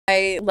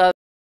I love,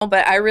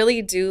 but I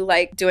really do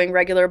like doing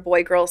regular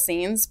boy-girl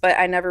scenes, but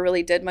I never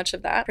really did much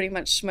of that. Pretty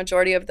much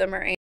majority of them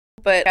are anal.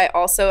 But I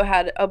also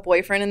had a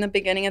boyfriend in the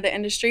beginning of the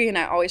industry, and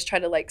I always try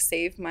to like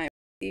save my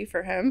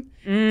for him.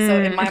 So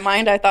in my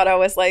mind, I thought I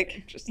was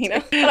like, you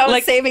know, I was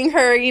like saving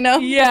her, you know?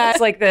 Yeah. It's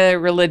like the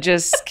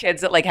religious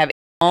kids that like have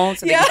anal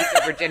so they can keep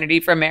their virginity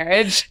for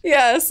marriage.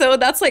 Yeah. So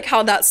that's like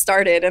how that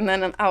started. And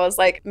then I was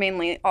like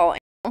mainly all anal.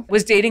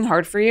 Was dating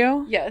hard for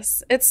you?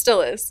 Yes, it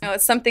still is. You know,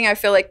 it's something I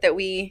feel like that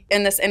we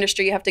in this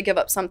industry you have to give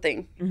up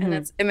something,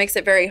 and it makes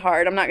it very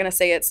hard. I'm not going to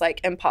say it's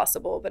like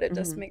impossible, but it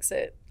just makes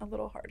it a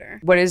little harder.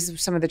 What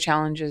is some of the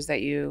challenges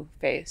that you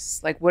face?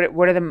 Like what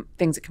are the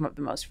things that come up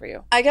the most for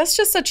you? I guess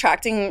just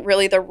attracting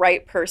really the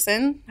right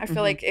person. I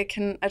feel like it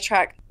can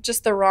attract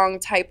just the wrong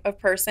type of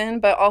person,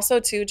 but also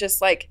too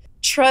just like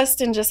trust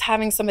and just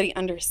having somebody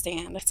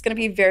understand. It's going to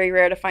be very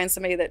rare to find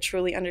somebody that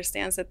truly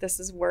understands that this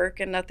is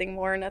work and nothing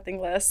more, nothing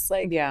less.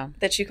 Like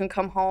that you can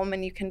come home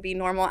and you can be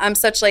normal. I'm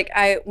such like,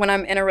 when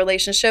I'm in a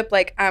relationship,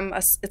 like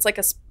it's like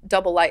a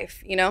double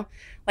life, you know?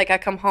 Like I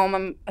come home,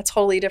 I'm a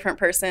totally different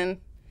person.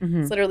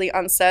 It's literally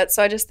on set.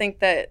 So I just think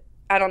that,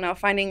 I don't know,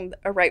 finding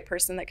a right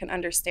person that can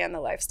understand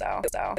the lifestyle.